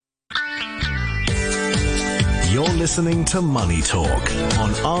You're listening to Money Talk on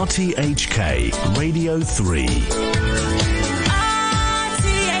RTHK Radio 3.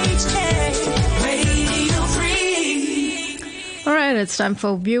 All right, it's time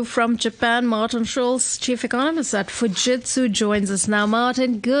for View from Japan. Martin Schulz, Chief Economist at Fujitsu, joins us now.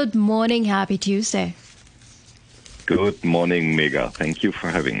 Martin, good morning. Happy Tuesday. Good morning, Mega. Thank you for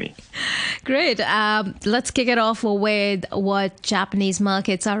having me. Great. Let's kick it off with what Japanese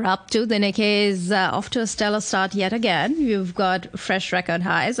markets are up to. The Nikkei is off to a stellar start yet again. You've got fresh record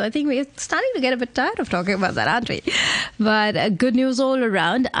highs. I think we're starting to get a bit tired of talking about that, aren't we? But good news all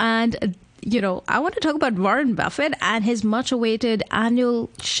around. And I want to talk about Warren Buffett and his much-awaited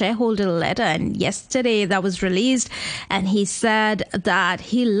annual shareholder letter. And yesterday that was released, and he said that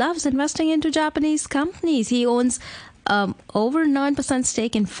he loves investing into Japanese companies. He owns over 9%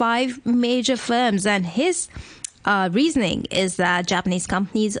 stake in 5 major firms, and his reasoning is that Japanese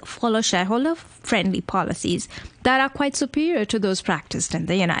companies follow shareholder-friendly policies that are quite superior to those practiced in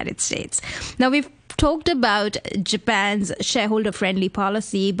the United States. Now, we've talked about Japan's shareholder-friendly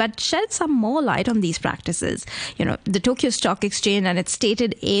policy, but shed some more light on these practices. The Tokyo Stock Exchange and its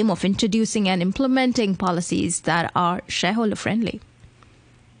stated aim of introducing and implementing policies that are shareholder-friendly.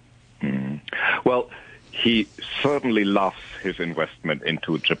 Well, he certainly loves his investment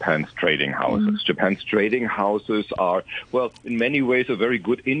into Japan's trading houses. Japan's trading houses are, well, in many ways a very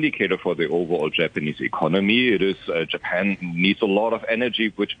good indicator for the overall Japanese economy. It is Japan needs a lot of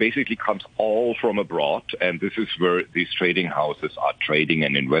energy, which basically comes all from abroad, and this is where these trading houses are trading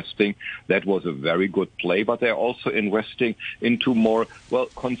and investing. That was a very good play, but they're also investing into more,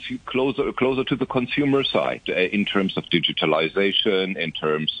 closer to the consumer side in terms of digitalization, in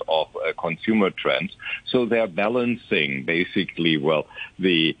terms of consumer trends. So they're balancing basically,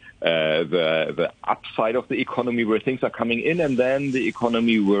 the upside of the economy where things are coming in, and then the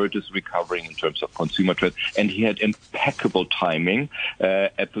economy where it is recovering in terms of consumer trends. And he had impeccable timing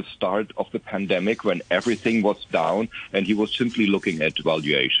at the start of the pandemic when everything was down, and he was simply looking at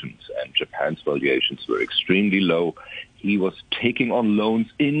valuations, and Japan's valuations were extremely low. He was taking on loans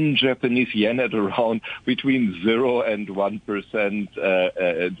in Japanese yen at around between 0 and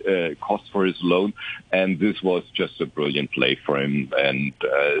 1% cost for his loan. And this was just a brilliant play for him. And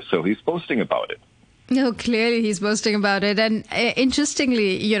so he's boasting about it. No, clearly he's boasting about it. And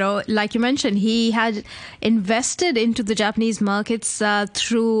interestingly, like you mentioned, he had invested into the Japanese markets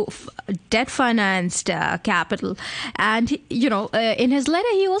through debt-financed capital. And, in his letter,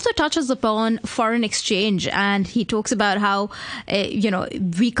 he also touches upon foreign exchange. And he talks about how,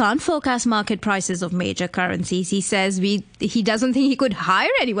 we can't forecast market prices of major currencies. He says he doesn't think he could hire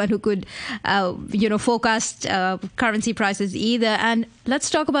anyone who could, forecast currency prices either. And let's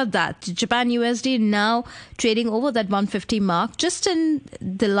talk about that. Japan USD now trading over that 150 mark. Just in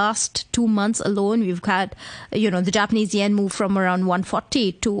the last 2 months alone, we've had, the Japanese yen move from around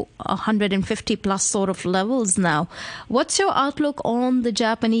 140 to 150 plus sort of levels now. What's your outlook on the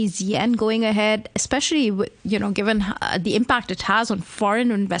Japanese yen going ahead, especially, given the impact it has on foreign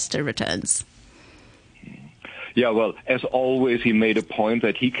investor returns? Yeah, well, as always, he made a point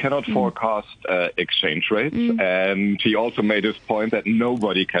that he cannot forecast exchange rates. And he also made his point that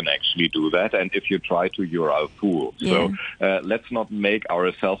nobody can actually do that. And if you try to, you're a fool. Yeah. So let's not make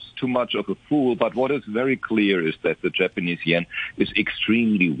ourselves too much of a fool. But what is very clear is that the Japanese yen is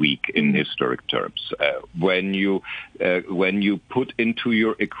extremely weak in historic terms. When you put into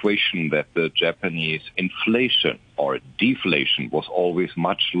your equation that the Japanese inflation or deflation was always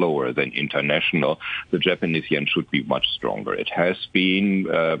much lower than international, the Japanese yen should be much stronger. It has been,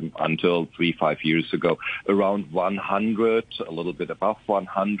 until 3-5 years ago, around 100, a little bit above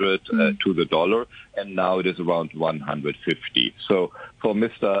 100 to the dollar, and now it is around 150. So for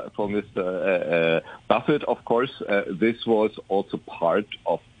Mr. Buffett, of course, this was also part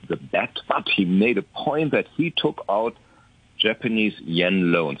of the bet, but he made a point that he took out Japanese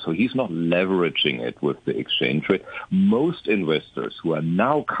yen loan. So he's not leveraging it with the exchange rate. Most investors who are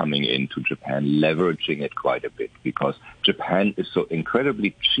now coming into Japan leveraging it quite a bit because Japan is so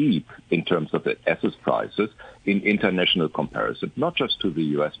incredibly cheap in terms of the asset prices in international comparison, not just to the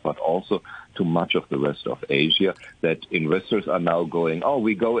US, but also to much of the rest of Asia, that investors are now going,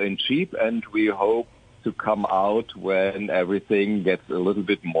 we go in cheap and we hope to come out when everything gets a little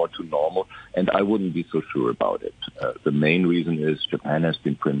bit more to normal, and I wouldn't be so sure about it. The main reason is Japan has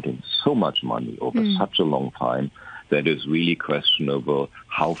been printing so much money over such a long time that is really questionable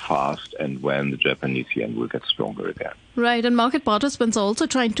how fast and when the Japanese yen will get stronger again. Right, and market participants are also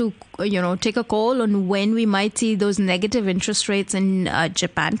trying to, take a call on when we might see those negative interest rates in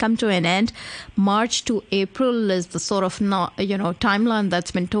Japan come to an end. March to April is the sort of timeline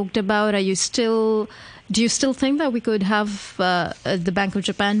that's been talked about. Do you still think that we could have the Bank of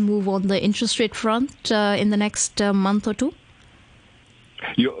Japan move on the interest rate front in the next month or two?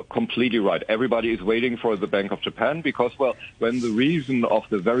 You're completely right. Everybody is waiting for the Bank of Japan because, when the reason of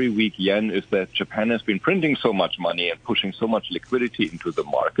the very weak yen is that Japan has been printing so much money and pushing so much liquidity into the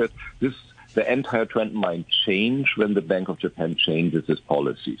market, the entire trend might change when the Bank of Japan changes its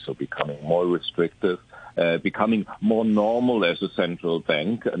policy, so becoming more restrictive, becoming more normal as a central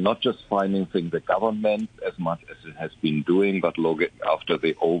bank, not just financing the government as much as it has been doing, but looking after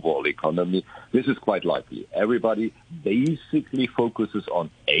the overall economy. This is quite likely. Everybody basically focuses on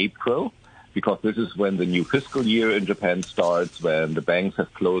April, because this is when the new fiscal year in Japan starts, when the banks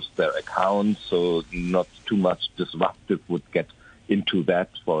have closed their accounts, so not too much disruptive would get into that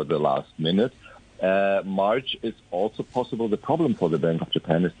for the last minute. March is also possible. The problem for the Bank of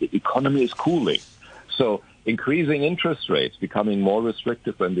Japan is the economy is cooling. So increasing interest rates, becoming more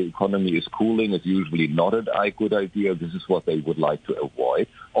restrictive when the economy is cooling is usually not a good idea. This is what they would like to avoid.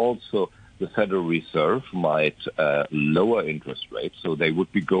 Also, the Federal Reserve might lower interest rates, so they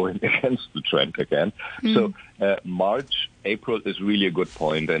would be going against the trend again. So March, April is really a good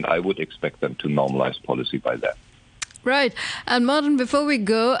point, and I would expect them to normalize policy by then. Right. And Martin, before we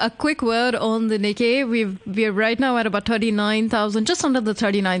go, a quick word on the Nikkei. We're right now at about 39,000, just under the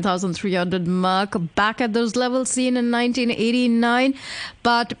 39,300 mark, back at those levels seen in 1989.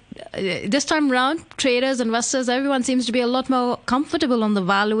 But this time round, traders, investors, everyone seems to be a lot more comfortable on the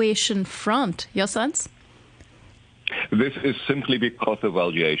valuation front. Your sense? This is simply because the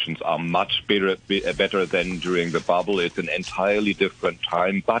valuations are much better than during the bubble. It's an entirely different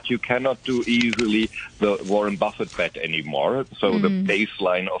time, but you cannot do easily the Warren Buffett bet anymore. So the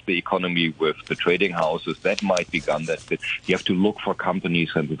baseline of the economy with the trading houses, that might be gone. You have to look for companies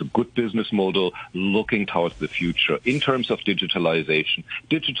and with a good business model looking towards the future in terms of digitalization,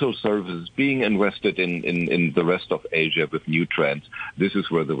 digital services, being invested in the rest of Asia with new trends. This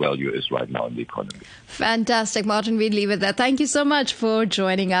is where the value is right now in the economy. Fantastic, Martin. We'd leave it there. Thank you so much for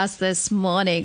joining us this morning.